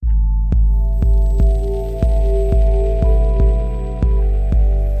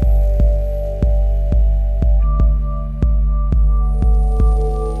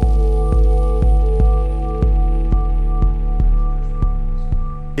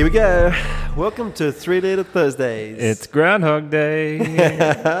Here we go. Welcome to 3 Little Thursdays. It's Groundhog Day.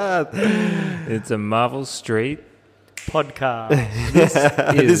 It's a Marvel Street podcast.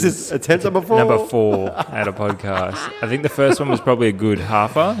 This is attempt number 4. Number 4 at a podcast. I think the first one was probably a good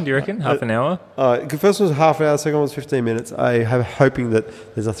half-hour. Do you reckon? Half an hour? The first one was half an hour, second one was 15 minutes. I am hoping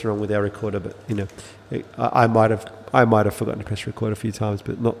that there's nothing wrong with our recorder, but I might have forgotten to press record a few times,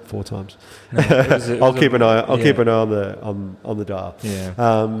 but not 4 times. No, I'll keep an eye on the dial.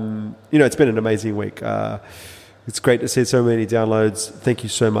 Yeah. It's been an amazing week. It's great to see so many downloads. Thank you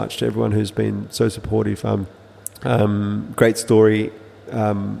so much to everyone who's been so supportive. Great story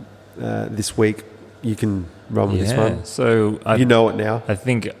this week. You can run with this one. So you know it now. I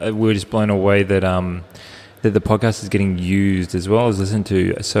think we're just blown away that that the podcast is getting used as well as listened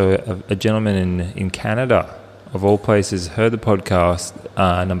to. So a gentleman in Canada, of all places, heard the podcast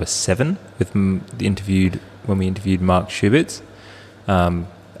number 7 with when we interviewed Mark Schubitz,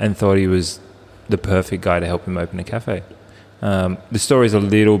 and thought he was the perfect guy to help him open a cafe. The story's a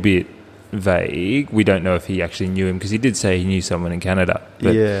little bit vague. We don't know if he actually knew him, because he did say he knew someone in Canada.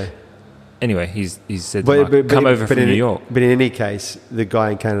 But anyway, he's said come over from New York. But in any case, the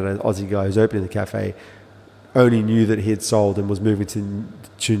guy in Canada, the Aussie guy who's opening the cafe, only knew that he had sold and was moving to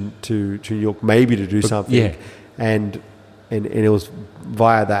New York, maybe to do something. Yeah. And it was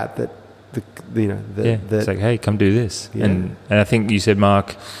via that it's like, hey, come do this. Yeah. And I think you said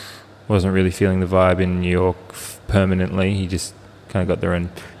Mark wasn't really feeling the vibe in New York permanently. He just kind of got there, and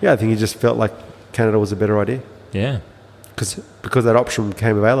I think he just felt like Canada was a better idea. Yeah, because that option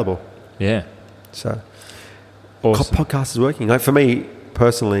became available. Yeah, so awesome. Podcast is working. Like, for me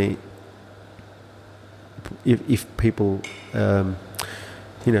personally, if people are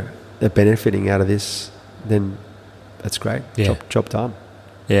benefiting out of this, then that's great. Yeah. Job done.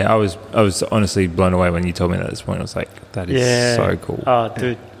 Yeah, I was honestly blown away when you told me that at this point. I was like, that is so cool. Oh,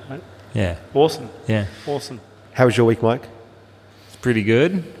 dude. Yeah. Awesome. Yeah. Awesome. How was your week, Mike? It's pretty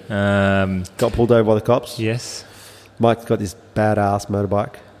good. Got pulled over by the cops? Yes. Mike's got this badass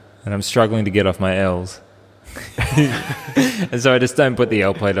motorbike. And I'm struggling to get off my L's. And so I just don't put the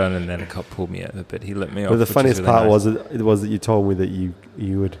L plate on, and then a cop pulled me over, but he let me off. But the funniest part nice. was that you told me that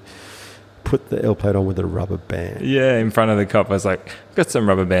you would put the L plate on with a rubber band. Yeah, in front of the cop. I was like, I've got some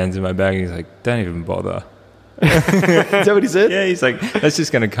rubber bands in my bag. And he's like, don't even bother. Is that what he said? Yeah, he's like, that's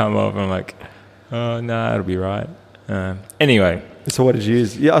just going to come off. And I'm like, oh, no, it'll be right. Anyway. So what did you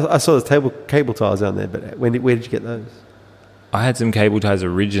use? Yeah, I saw the cable ties down there, but where did you get those? I had some cable ties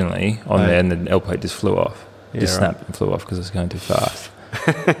originally on there, and the L plate just flew off. Snapped and flew off because I was going too fast.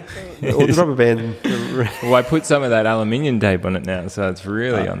 Or the rubber band. Well, I put some of that aluminium tape on it now, so it's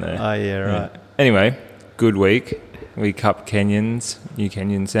really on there. Oh, yeah, right. Anyway, good week. We cupped new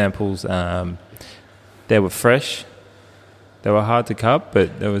Kenyan samples. They were fresh. They were hard to cup,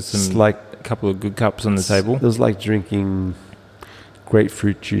 but there was a couple of good cups on the table. It was like drinking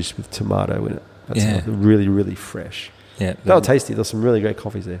grapefruit juice with tomato in it. That's really, really fresh. Yeah, they were tasty. There's some really great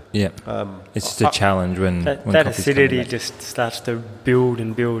coffees there. Yeah, it's just a challenge when that acidity just starts to build,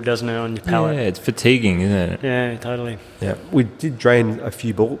 doesn't it, on your palate? Yeah, it's fatiguing, isn't it? Yeah, totally. Yeah, we did drain a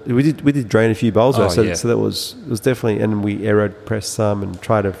few bowls. We did drain a few bowls, so that was definitely. And we aeropressed some and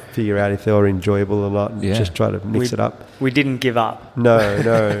tried to figure out if they were enjoyable or not, and just try to mix it up. We didn't give up.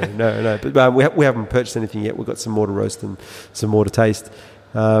 No. But we haven't purchased anything yet. We've got some more to roast and some more to taste.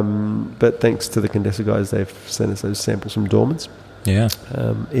 But thanks to the Condesa guys, they've sent us those samples from Dormans. Yeah.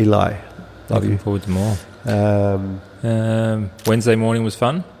 Eli, looking forward to more. Wednesday morning was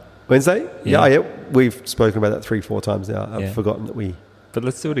fun. Wednesday? Yeah. We've spoken about that 3-4 times now. I've forgotten that we... But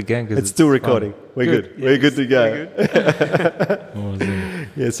let's do it again, because it's still recording. Fun. We're good. We're good to go. Awesome.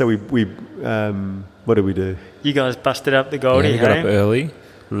 Yeah, so we what did we do? You guys busted up the Goldie, we got up early,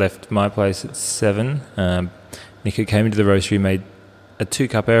 left my place at 7. Nico came into the roastery, made a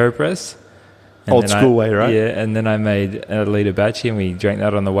 2-cup AeroPress. Old school way, right? Yeah, and then I made a litre batchy, and we drank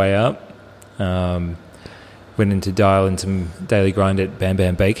that on the way up. Went into dial in some daily grind at Bam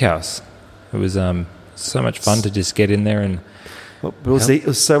Bam Bakehouse. It was so much fun to just get in there and... Well, it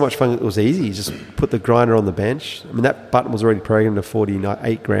was so much fun. It was easy. You just put the grinder on the bench. I mean, that button was already programmed to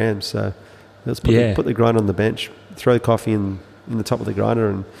 48 grams. So let's put the grinder on the bench, throw the coffee in the top of the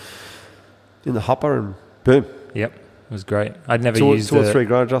grinder and in the hopper, and boom. Yep, it was great. I'd never used 2 or 3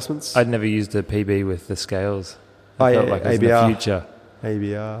 grind adjustments. I'd never used a PB with the scales. I felt like it was in the future.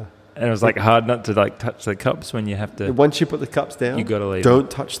 ABR. And it was like hard not to like touch the cups when you have to. Once you put the cups down, you got to leave. Don't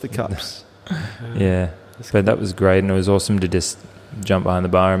touch the cups. Yeah. But that was great, and it was awesome to just jump behind the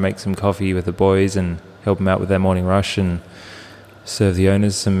bar and make some coffee with the boys and help them out with their morning rush and serve the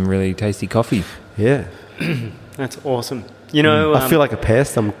owners some really tasty coffee. Yeah. That's awesome. You know, I feel like a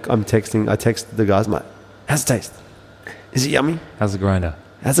pest. I text the guys, mate, how's it taste? Is it yummy? How's the grinder?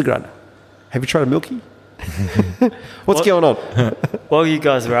 How's the grinder? Have you tried a Milky? What's going on? While you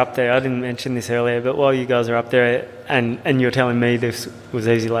guys were up there, I didn't mention this earlier, but while you guys were up there and you're telling me this was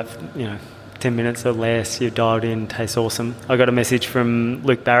easy, like, 10 minutes or less, you dialed in, tastes awesome. I got a message from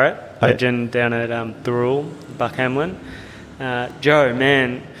Luke Barrett, legend down at The Rule, Buck Hamlin. Joe,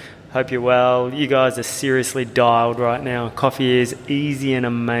 man, hope you're well. You guys are seriously dialed right now. Coffee is easy and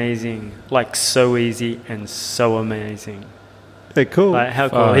amazing. Like, so easy and so amazing. Hey, cool. Like, how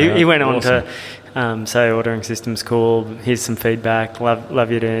cool. Oh, he went on awesome. to say ordering system's cool. Here's some feedback.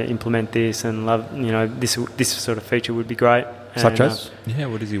 Love you to implement this, and love, this sort of feature would be great. Such as? Yeah,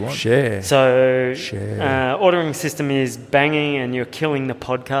 what does he want? Share. So, Share. ordering system is banging, and you're killing the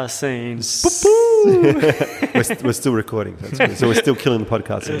podcast scene. We're still recording. That's good. So we're still killing the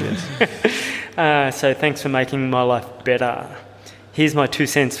podcast scene, yes. So thanks for making my life better. Here's my 2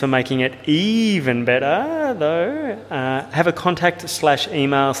 cents for making it even better, though. Have a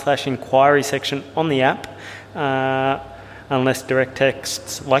contact/email/inquiry section on the app, unless direct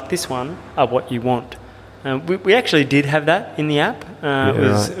texts like this one are what you want. We actually did have that in the app.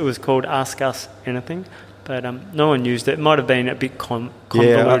 It was called Ask Us Anything, but no one used it. It might have been a bit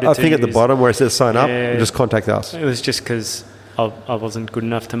convoluted. I think at the use. bottom where it says sign up, just contact us. It was just because I wasn't good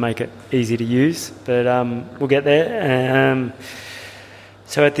enough to make it easy to use, but we'll get there.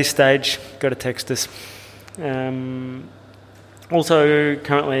 So at this stage, got to text us. Also,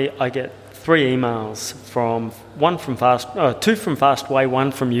 currently I get 3 emails two from Fastway,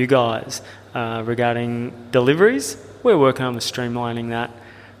 1 from you guys regarding deliveries. We're working on streamlining that.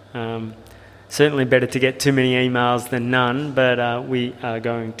 Certainly better to get too many emails than none, but we are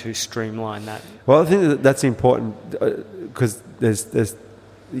going to streamline that. Well, I think that's important because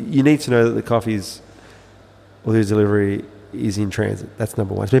you need to know that the coffee's or the delivery is in transit. That's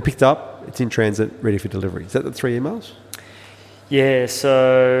number 1. It's been picked up, it's in transit, ready for delivery. Is that the 3 emails? Yeah,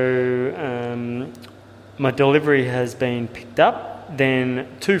 so my delivery has been picked up, then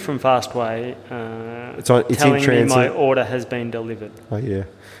 2 from Fastway It's telling in transit. me my order has been delivered. Oh, yeah.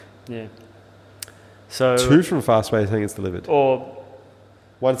 Yeah. So 2 from Fastway saying it's delivered. Or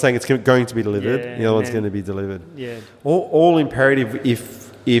One saying it's going to be delivered, Yeah, the other one's and going to be delivered. yeah. All imperative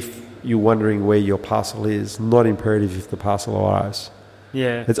if you're wondering where your parcel is, not imperative if the parcel arrives.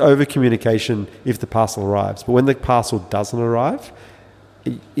 Yeah. It's over communication if the parcel arrives. But when the parcel doesn't arrive...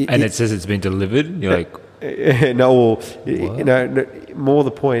 it says it's been delivered, you're like... more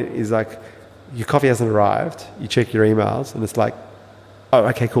the point is like your coffee hasn't arrived, you check your emails and it's like, oh,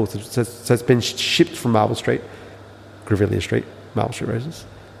 okay, cool. So it's been shipped from Marble Street, Grevillea Street, Marble Street Roses.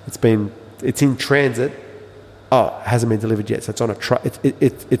 It's in transit. Oh, it hasn't been delivered yet. So it's on a truck.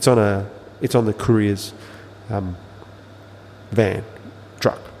 It's on the courier's van,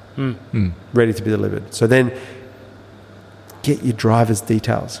 truck, ready to be delivered. So then get your driver's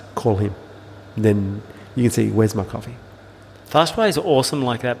details, call him, and then you can see where's my coffee. Fastway is awesome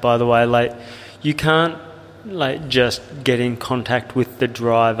like that, by the way. Like, you can't just get in contact with the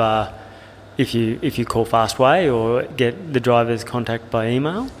driver if you call Fastway or get the driver's contact by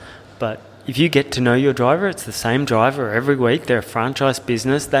email, but if you get to know your driver, it's the same driver every week. They're a franchise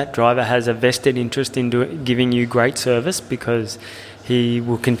business. That driver has a vested interest in giving you great service because he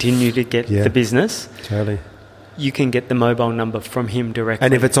will continue to get the business. Totally. You can get the mobile number from him directly.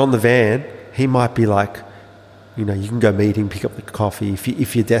 And if it's on the van, he might be like, you can go meet him, pick up the coffee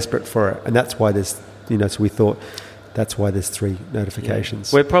if you're desperate for it. And that's why there's, so we thought that's why there's 3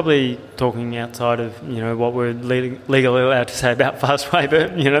 notifications. Yeah. We're probably talking outside of, what we're legally allowed to say about Fastway,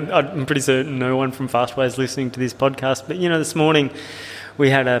 but, I'm pretty certain no one from Fastway is listening to this podcast. But, this morning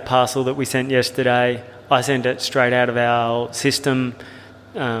we had a parcel that we sent yesterday. I sent it straight out of our system.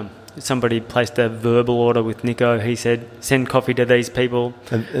 Somebody placed a verbal order with Nico. He said, send coffee to these people.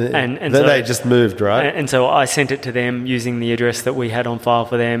 And so they just moved, right? And so I sent it to them using the address that we had on file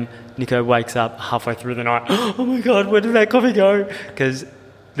for them. Nico wakes up halfway through the night. Oh my God, where did that coffee go? Because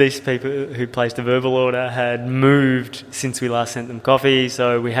these people who placed a verbal order had moved since we last sent them coffee.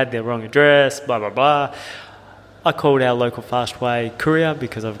 So we had their wrong address, blah, blah, blah. I called our local Fastway courier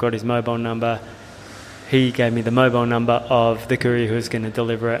because I've got his mobile number. He gave me the mobile number of the courier who was going to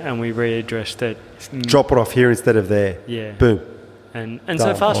deliver it, and we readdressed it. Drop it off here instead of there. Yeah. Boom. And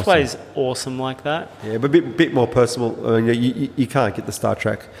so Fastway is awesome like that. Yeah, but a bit more personal. I mean, you can't get the Star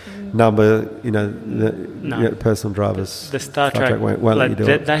Trek number, the personal drivers. The Star Trek won't let you do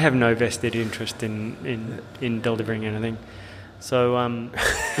it. They have no vested interest in delivering anything. So,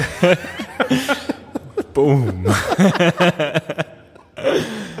 Boom.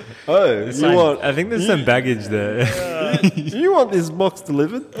 I think there's some baggage there. You want this box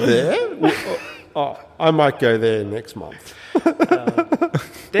delivered there? Oh, I might go there next month.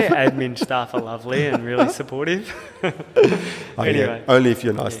 Their admin staff are lovely and really supportive. Anyway, only if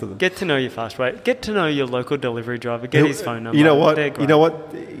you're nice to them. Get to know your fast rate. Get to know your local delivery driver. Get his phone number. You know what? They're great. You know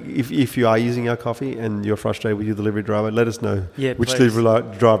what? If you are using our coffee and you're frustrated with your delivery driver, let us know which please. delivery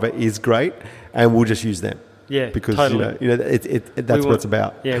driver is great, and we'll just use them. Yeah, because totally. That's what it's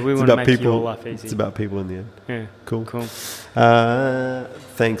about. Yeah, we it's want to about make people, your life easy. It's about people in the end. Yeah, cool.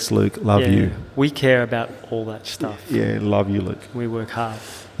 Thanks, Luke. Love you. We care about all that stuff. Yeah, love you, Luke. We work hard.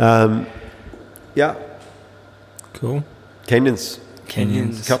 Yeah. Cool. Kenyans.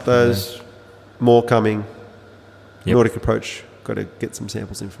 Cup those. More coming. Yep. Nordic Approach. Got to get some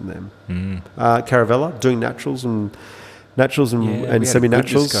samples in from them. Caravella doing naturals and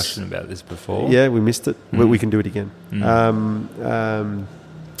semi-naturals. Discussion about this before. Yeah, we missed it. We can do it again.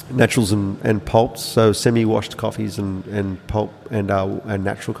 Naturals and pulps, so semi-washed coffees and pulp and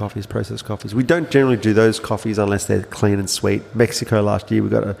natural coffees, processed coffees. We don't generally do those coffees unless they're clean and sweet. Mexico last year, we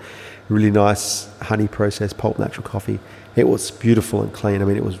got a really nice honey processed pulp natural coffee. It was beautiful and clean. I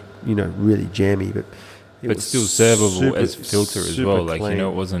mean, it was really jammy, but was still servable as filter as well. Like clean. it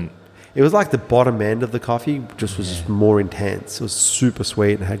wasn't. It was like the bottom end of the coffee just was more intense. It was super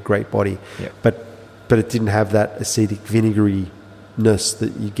sweet and had great body, but it didn't have that acidic vinegary-ness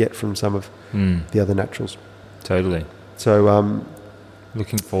that you get from some of the other naturals. Totally. So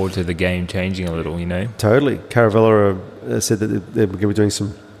looking forward to the game changing a little, Totally. Caravella said that they're going to be doing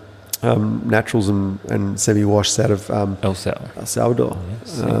some naturals and semi-washed out of El Salvador,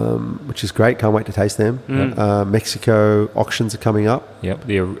 which is great. Can't wait to taste them. Mexico auctions are coming up. Yep,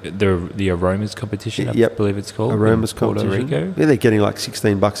 the Aromas competition, I believe it's called. Aromas Puerto Rico. Yeah, they're getting like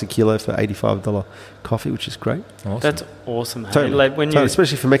 $16 a kilo for $85 coffee, which is great. Awesome. That's awesome. Hey? Totally. Like when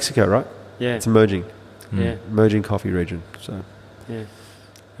especially for Mexico, right? Yeah, it's emerging. Yeah, emerging coffee region. So yeah.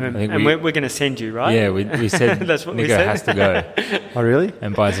 And we're going to send you, right? Yeah, we said that's what Nico has to go. Oh, really?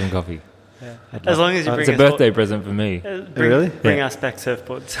 And buy some coffee. Yeah. As long as you bring it's a birthday present for me. Bring us back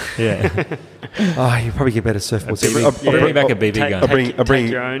surfboards. Yeah. You probably get better surfboards. I'll bring back a BB gun.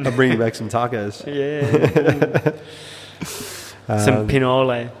 I'll bring you back some tacos. Some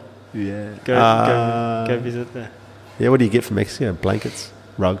pinole. Yeah. Go visit there. Yeah, what do you get from Mexico? Blankets,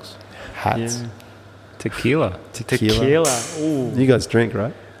 rugs, hats. Yeah. Tequila. Ooh. You guys drink,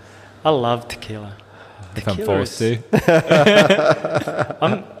 right? I love tequila. If I'm forced to.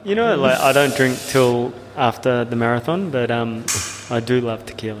 I don't drink till after the marathon, but I do love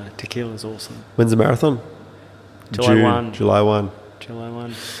tequila. Tequila's awesome. When's the marathon? July 1. July 1. July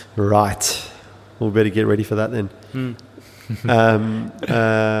 1. Right. We'll better get ready for that then.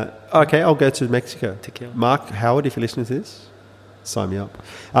 Okay, I'll go to Mexico. Tequila. Mark Howard, if you're listening to this, sign me up.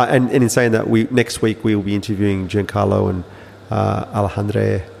 And in saying that, next week we will be interviewing Giancarlo and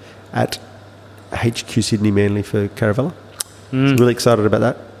Alejandre at HQ Sydney Manly for Caravella. So really excited about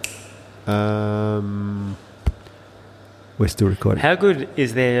that. We're still recording. How good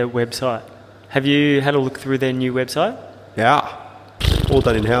is their website? Have you had a look through their new website? Yeah. All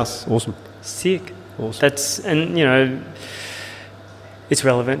done in-house. Awesome. Sick. Awesome. It's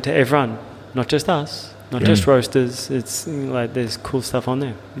relevant to everyone, not just us, not just roasters. It's like there's cool stuff on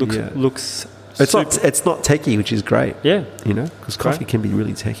there. Looks It's not techie, which is great. Yeah. Because coffee can be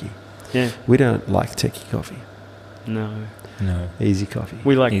really techie. Yeah. We don't like techie coffee. No. Easy coffee.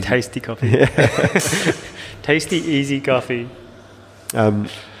 We like tasty coffee. Tasty, easy coffee. We'll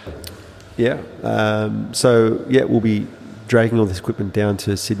be dragging all this equipment down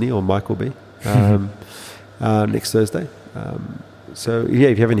to Sydney, or Mike will be, next Thursday. If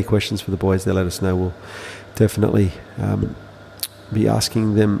you have any questions for the boys, they'll let us know. We'll definitely be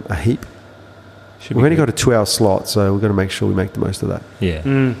asking them a heap. We've only got a 2-hour slot, so we've got to make sure we make the most of that.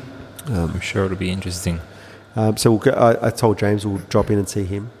 Yeah. I'm sure it'll be interesting. So we'll go, I told James we'll drop in and see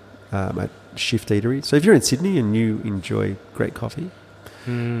him at Shift Eatery. So if you're in Sydney and you enjoy great coffee,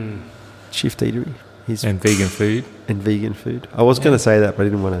 Shift Eatery. And vegan food. I was going to say that, but I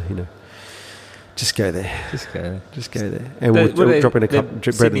didn't want to, just go there. Just go there. And we'll drop in a cup of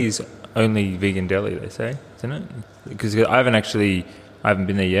bread. Sydney's only vegan deli, they say, isn't it? Because I haven't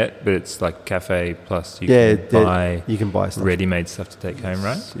been there yet, but it's like cafe plus you can buy stuff. Ready-made stuff to take home,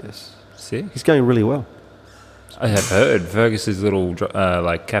 right? Yes. Sick. He's going really well. I have heard Fergus's little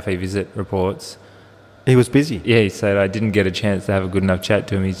cafe visit reports. He was busy. Yeah, he said I didn't get a chance to have a good enough chat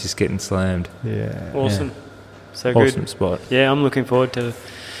to him. He's just getting slammed. Yeah. Awesome. Yeah. So good. Awesome spot. Yeah, I'm looking forward to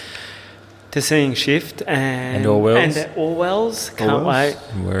seeing Shift and Orwells. Can't wait.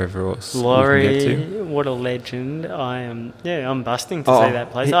 Wherever else Laurie, we can get to. what a legend. I'm busting to see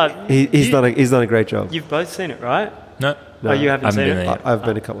that place. He's done a great job. You've both seen it, right? No. Oh, you haven't seen been it? there yet. I've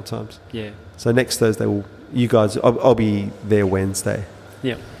been a couple of times. Yeah. So next Thursday, I'll be there Wednesday.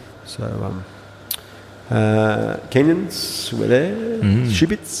 Yeah. So Kenyans were there.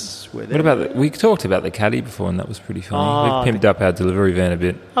 Shibits were there. What about we talked about the caddy before, and that was pretty funny. Oh, We've pimped up our delivery van a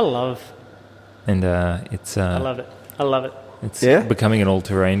bit, I love and I love it. I love it. it's Yeah? becoming an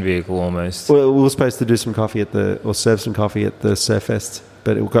all-terrain vehicle almost. Well, we were supposed to do some coffee or serve some coffee at the Surf Fest,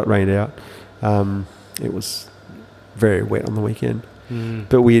 but it got rained out. It was very wet on the weekend.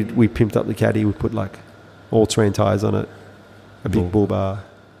 But we pimped up the caddy. We put like all-terrain tires on it, a big bull bar.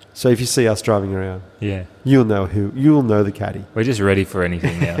 So if you see us driving around, Yeah, you'll know the caddy. we're just ready for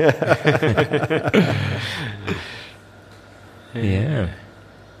anything now. Yeah.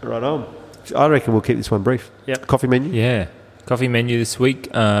 Right on. I reckon we'll keep this one brief. Yep. Coffee menu. Yeah. Coffee menu this week.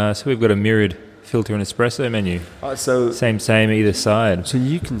 So we've got a mirrored filter and espresso menu. So Same either side.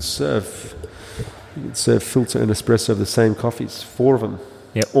 you can serve filter and espresso of the same coffees, 4 of them.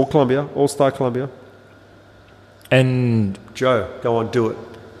 Yep. All Colombia, all style Colombia. And Joe, go on, do it.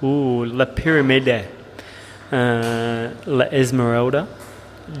 Ooh, La Piramide, La Esmeralda,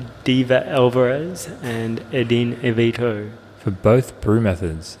 Diva Alvarez, and Edin Evito. for both brew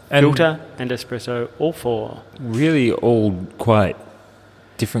methods. And Filter and espresso, all 4. really all quite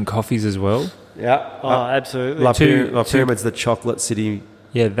different coffees as well. Yeah. Oh, absolutely. La Two- Pyramid's the chocolate city.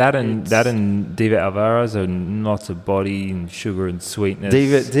 Yeah, that and Diva Alvarez are lots of body and sugar and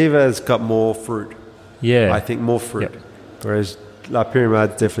sweetness. Diva's got more fruit. Yeah. I think more fruit. Yep. Whereas La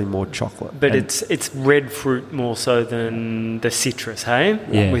Pyramid's definitely more chocolate. But And- it's red fruit more so than the citrus, hey?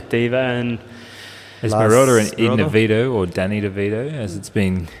 Yeah. With Diva and Esmeralda and Esmeralda? Eden DeVito, or Danny DeVito, as it's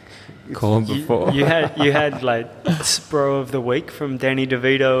been called before. you had like Spro of the Week from Danny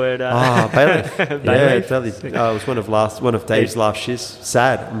DeVito at Bailiff. Bailiff. Bailiff. It was one of Dave's last shifts.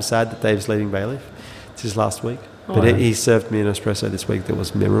 I'm sad that Dave's leaving Bailiff. It's his last week. But yeah. he served me an espresso this week that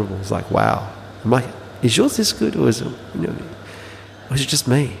was memorable. It was like, wow. I'm like, is yours this good, or is it just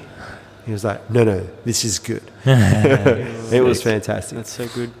me? He was like, no, this is good. It was fantastic. That's so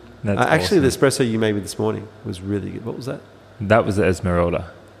good. That's Actually, awesome. the espresso you made me this morning was really good. What was that? That was the Esmeralda.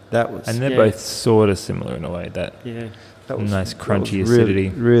 That was And they're Yeah. both sort of similar in a way. That Yeah. that was nice that crunchy was acidity.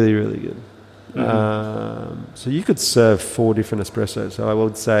 Really, really good. So you could serve 4 different espressos. So I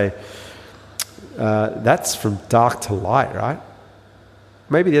would say that's from dark to light, right?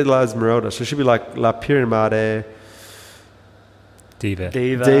 Maybe the other La Esmeralda. So it should be like La Piramide, Diva.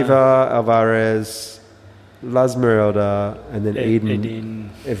 Diva Alvarez, La Esmeralda, and then Eden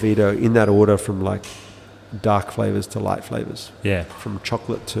Evito, in that order from like dark flavors to light flavors, Yeah. from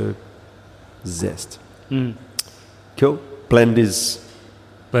chocolate to zest. Mm. Cool. Blend is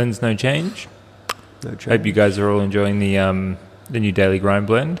Blends no change. no change. Hope you guys are all enjoying the new Daily Grind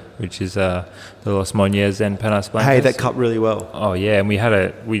blend, which is the Los Moñez and Panas Blancas. Hey, that cut really well. Oh yeah, and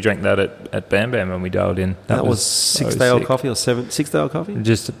we drank that at Bam Bam when we dialed in. That was so 6-day-old sick. coffee or 6-day-old coffee?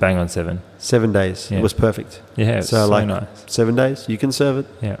 Just bang on 7. 7 days. Yeah. It was perfect. Yeah, it's so like nice. 7 days, you can serve it.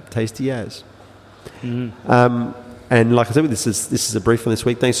 Yeah. Tasty as. Mm. And like I said, this is a brief on this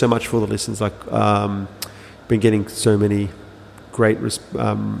week. Thanks so much for all the listens. Like, been getting so many great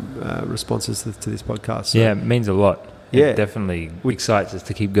responses to this podcast. So Yeah, it means a lot. Yeah. It definitely excites us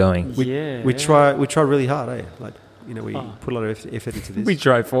to keep going. we try really hard, eh? Like, we put a lot of effort into this. We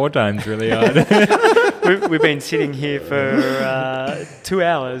try 4 times really hard. We've been sitting here for 2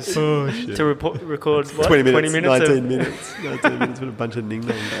 hours to record what? 20 minutes, 20 minutes 19 minutes. 19 minutes with a bunch of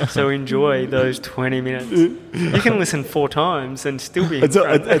ning-nong. So enjoy those 20 minutes. You can listen 4 times and still be.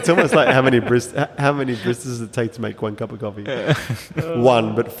 It's almost like how many brists does it take to make 1 cup of coffee?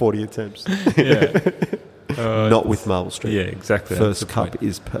 1, but 40 attempts. Yeah. Not with Marble Street. Yeah, exactly. First That's the cup point.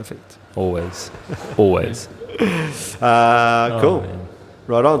 is perfect. Always. Cool. man.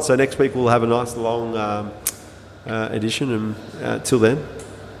 Right on. So next week we'll have a nice long edition, and till then,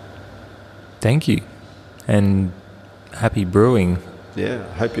 Thank you. And happy brewing. yeah,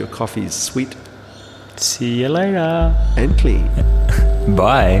 I hope your coffee is sweet See you later. and clean.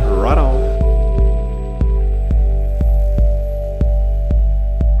 Bye. Right on.